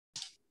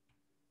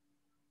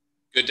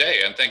Good day,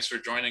 and thanks for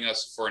joining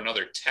us for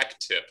another tech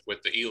tip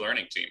with the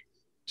eLearning team.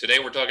 Today,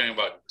 we're talking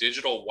about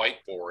digital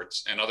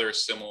whiteboards and other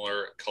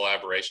similar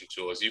collaboration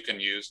tools you can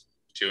use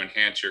to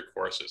enhance your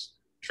courses.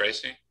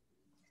 Tracy?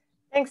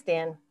 Thanks,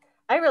 Dan.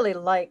 I really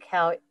like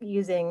how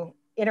using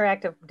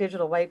interactive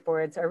digital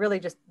whiteboards are really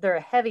they're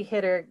a heavy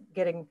hitter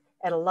getting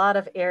at a lot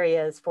of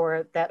areas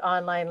for that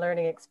online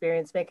learning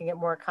experience, making it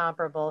more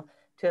comparable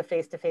to a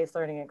face-to-face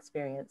learning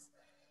experience.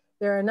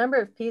 There are a number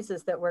of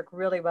pieces that work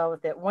really well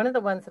with it. One of the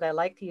ones that I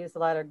like to use a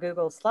lot are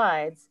Google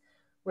Slides,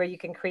 where you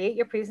can create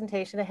your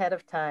presentation ahead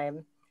of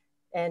time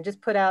and just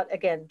put out,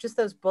 again, just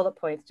those bullet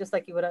points, just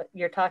like you would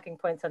your talking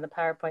points on the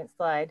PowerPoint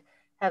slide,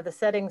 have the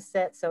settings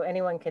set so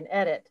anyone can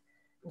edit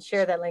and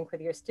share that link with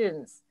your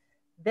students.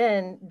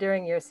 Then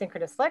during your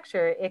synchronous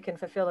lecture, it can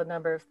fulfill a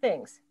number of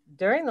things.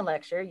 During the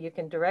lecture, you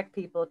can direct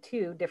people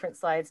to different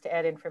slides to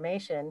add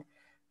information.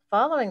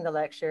 Following the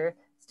lecture,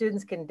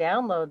 students can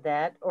download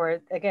that, or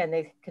again,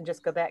 they can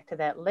just go back to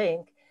that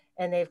link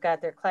and they've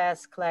got their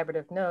class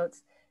collaborative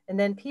notes. And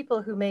then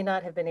people who may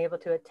not have been able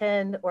to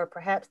attend, or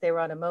perhaps they were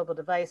on a mobile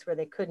device where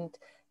they couldn't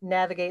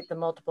navigate the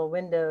multiple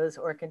windows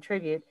or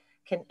contribute,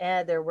 can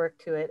add their work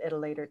to it at a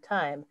later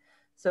time.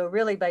 So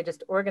really by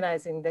just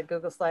organizing the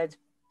Google Slides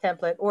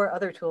template or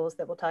other tools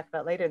that we'll talk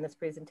about later in this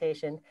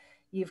presentation,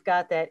 you've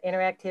got that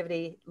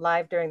interactivity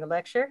live during the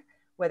lecture,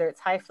 whether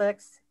it's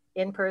HyFlex,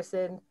 in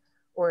person,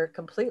 or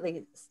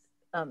completely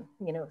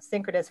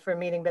synchronous for a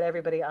meeting, but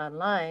everybody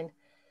online.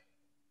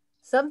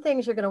 Some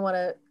things you're going to want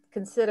to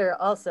consider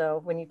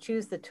also when you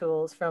choose the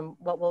tools from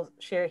what we'll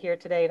share here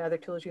today and other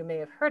tools you may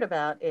have heard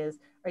about is,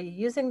 are you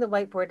using the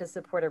whiteboard to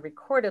support a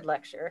recorded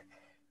lecture?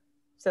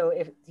 So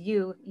if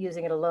you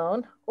using it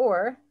alone,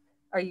 or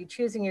are you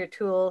choosing your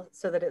tool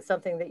so that it's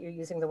something that you're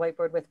using the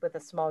whiteboard with a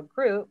small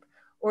group,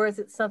 or is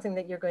it something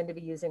that you're going to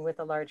be using with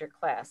a larger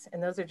class?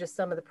 And those are just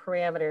some of the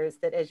parameters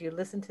that as you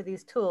listen to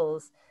these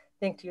tools,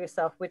 think to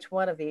yourself, which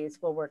one of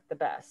these will work the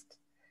best?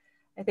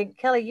 I think,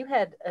 Kelly, you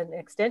had an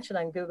extension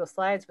on Google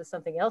Slides with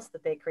something else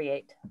that they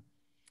create.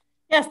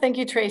 Yes, thank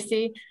you,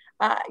 Tracy.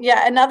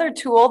 Another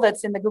tool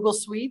that's in the Google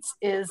Suites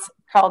is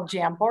called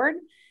Jamboard.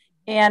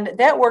 And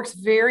that works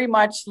very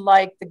much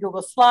like the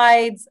Google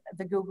Slides,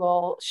 the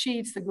Google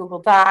Sheets, the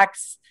Google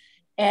Docs.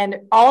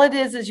 And all it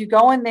is you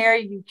go in there,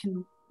 you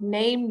can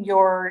name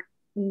your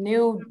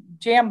new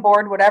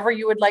Jamboard, whatever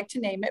you would like to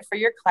name it for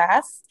your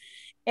class.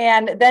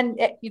 And then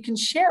you can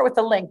share it with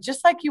a link,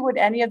 just like you would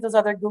any of those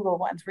other Google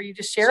ones, where you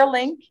just share a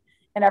link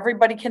and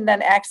everybody can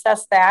then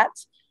access that.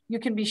 You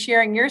can be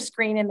sharing your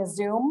screen in a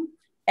Zoom.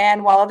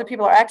 And while other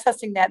people are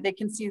accessing that, they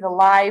can see the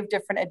live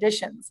different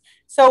editions.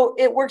 So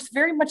it works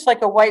very much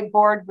like a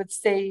whiteboard with,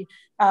 say,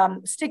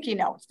 sticky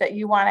notes that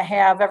you want to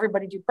have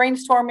everybody do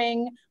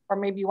brainstorming, or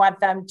maybe you want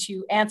them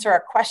to answer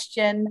a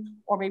question,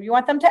 or maybe you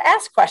want them to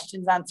ask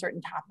questions on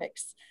certain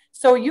topics.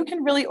 So you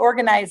can really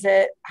organize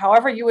it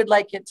however you would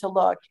like it to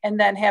look, and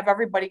then have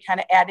everybody kind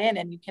of add in,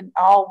 and you can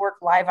all work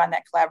live on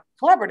that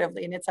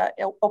collaboratively, and it's an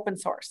open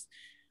source.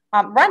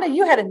 Rhonda,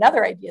 you had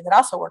another idea that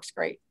also works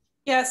great.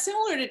 Yeah,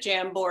 similar to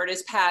Jamboard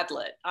is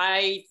Padlet.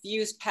 I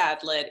used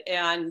Padlet,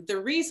 and the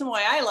reason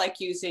why I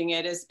like using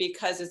it is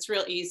because it's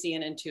real easy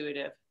and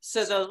intuitive.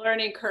 So the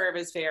learning curve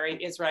is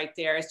right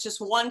there. It's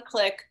just one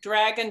click,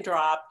 drag and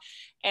drop,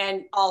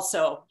 and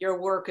also your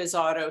work is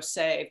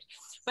auto-saved.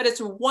 But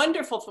it's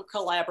wonderful for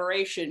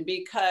collaboration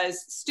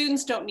because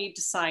students don't need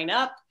to sign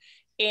up,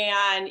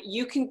 and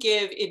you can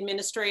give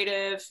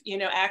administrative,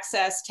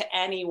 access to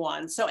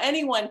anyone. So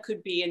anyone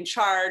could be in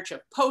charge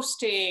of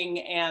posting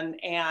and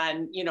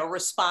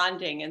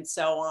responding and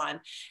so on.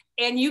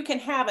 And you can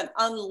have an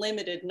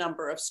unlimited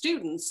number of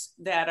students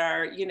that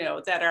are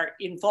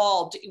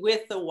involved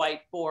with the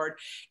whiteboard.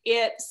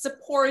 It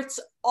supports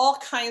all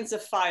kinds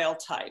of file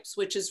types,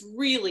 which is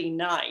really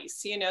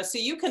nice. So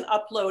you can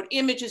upload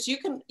images, you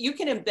can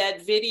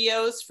embed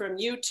videos from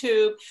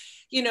YouTube,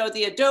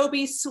 the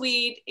Adobe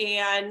suite,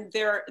 and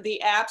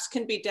the apps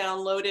can be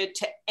downloaded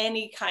to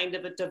any kind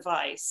of a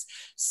device.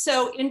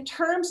 So in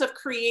terms of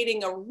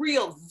creating a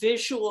real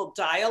visual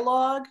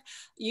dialogue,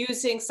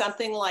 using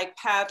something like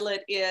Padlet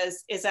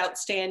is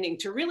outstanding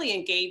to really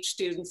engage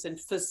students and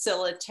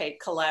facilitate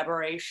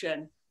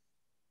collaboration.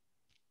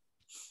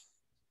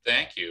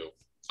 Thank you.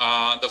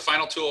 The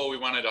final tool we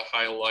wanted to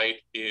highlight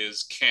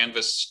is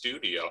Canvas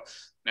Studio.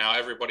 Now,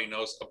 everybody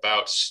knows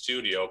about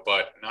Studio,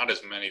 but not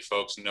as many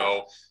folks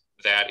know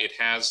that it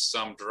has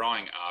some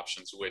drawing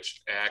options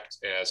which act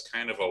as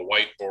kind of a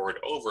whiteboard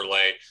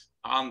overlay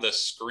on the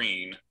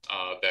screen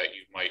that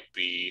you might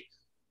be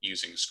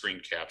using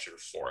screen capture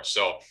for.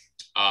 So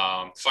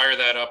fire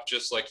that up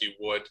just like you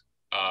would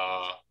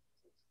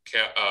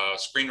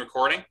screen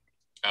recording,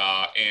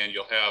 and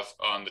you'll have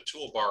on the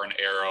toolbar an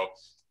arrow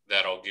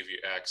that'll give you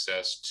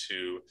access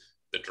to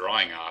the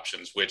drawing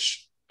options,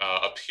 which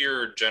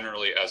appear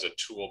generally as a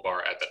toolbar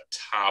at the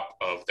top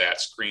of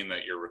that screen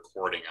that you're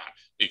recording on.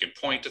 You can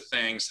point to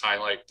things,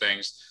 highlight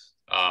things,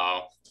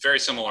 very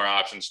similar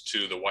options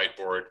to the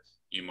whiteboard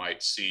you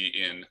might see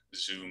in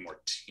Zoom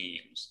or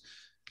Teams.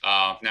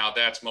 Now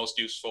that's most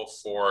useful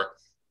for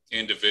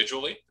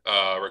individually,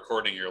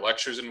 recording your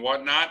lectures and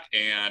whatnot.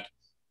 And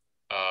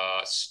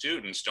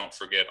students, don't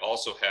forget,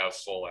 also have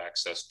full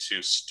access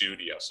to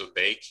Studio, so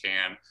they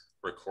can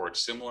record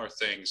similar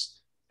things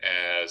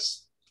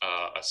as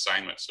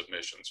assignment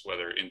submissions,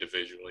 whether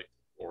individually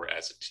or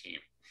as a team.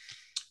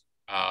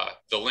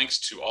 The links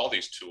to all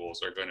these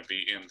tools are going to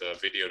be in the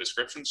video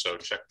description, so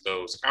check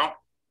those out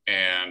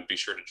and be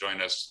sure to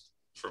join us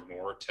for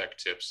more tech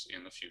tips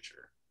in the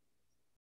future.